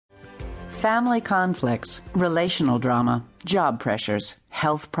Family conflicts, relational drama, job pressures,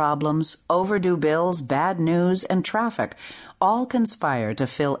 health problems, overdue bills, bad news, and traffic all conspire to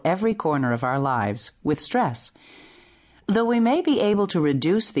fill every corner of our lives with stress. Though we may be able to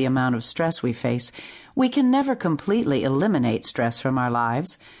reduce the amount of stress we face, we can never completely eliminate stress from our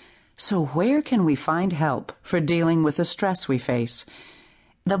lives. So where can we find help for dealing with the stress we face?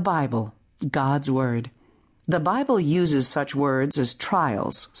 The Bible, God's Word. The Bible uses such words as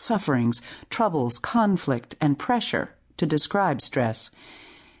trials, sufferings, troubles, conflict, and pressure to describe stress.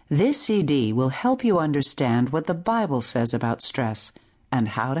 This CD will help you understand what the Bible says about stress and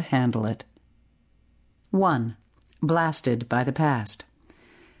how to handle it. 1. Blasted by the past.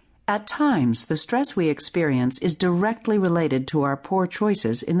 At times, the stress we experience is directly related to our poor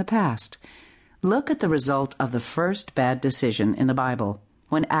choices in the past. Look at the result of the first bad decision in the Bible,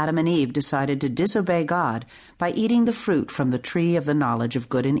 when Adam and Eve decided to disobey God by eating the fruit from the tree of the knowledge of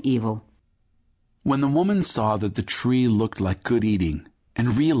good and evil. When the woman saw that the tree looked like good eating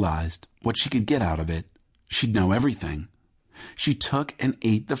and realized what she could get out of it, she'd know everything. She took and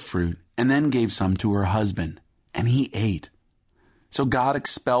ate the fruit and then gave some to her husband, and he ate. So God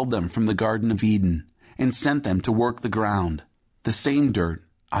expelled them from the Garden of Eden and sent them to work the ground, the same dirt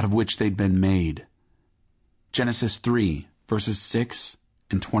out of which they'd been made. Genesis 3, verses 6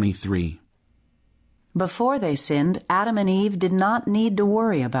 and 23. Before they sinned, Adam and Eve did not need to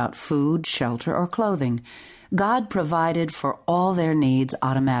worry about food, shelter, or clothing. God provided for all their needs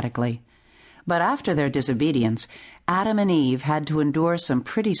automatically. But after their disobedience, Adam and Eve had to endure some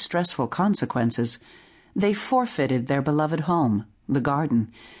pretty stressful consequences. They forfeited their beloved home, the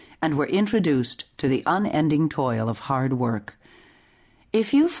garden, and were introduced to the unending toil of hard work.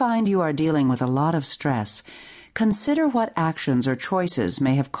 If you find you are dealing with a lot of stress, consider what actions or choices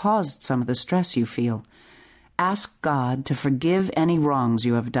may have caused some of the stress you feel. Ask God to forgive any wrongs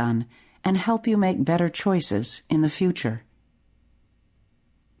you have done and help you make better choices in the future.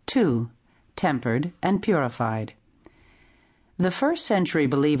 2. Tempered and purified. The first-century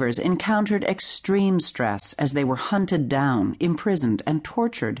believers encountered extreme stress as they were hunted down, imprisoned, and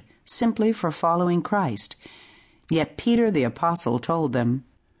tortured simply for following Christ. Yet Peter the Apostle told them,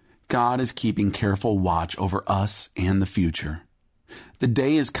 God is keeping careful watch over us and the future. The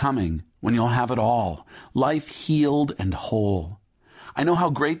day is coming when you'll have it all, life healed and whole. I know how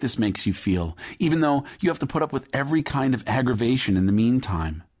great this makes you feel, even though you have to put up with every kind of aggravation in the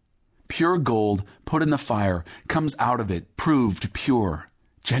meantime. Pure gold put in the fire comes out of it proved pure.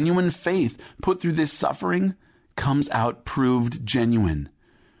 Genuine faith put through this suffering comes out proved genuine.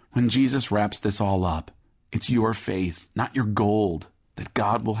 When Jesus wraps this all up, it's your faith, not your gold, that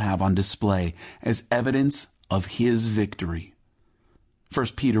God will have on display as evidence of His victory. 1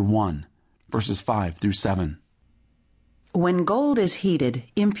 Peter 1, verses 5 through 7. When gold is heated,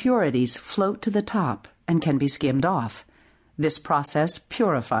 impurities float to the top and can be skimmed off. This process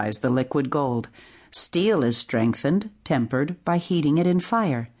purifies the liquid gold. Steel is strengthened, tempered, by heating it in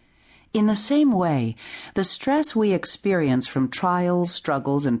fire. In the same way, the stress we experience from trials,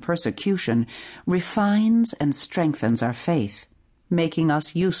 struggles, and persecution refines and strengthens our faith, making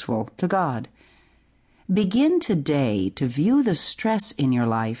us useful to God. Begin today to view the stress in your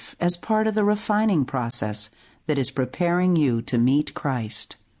life as part of the refining process that is preparing you to meet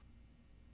Christ.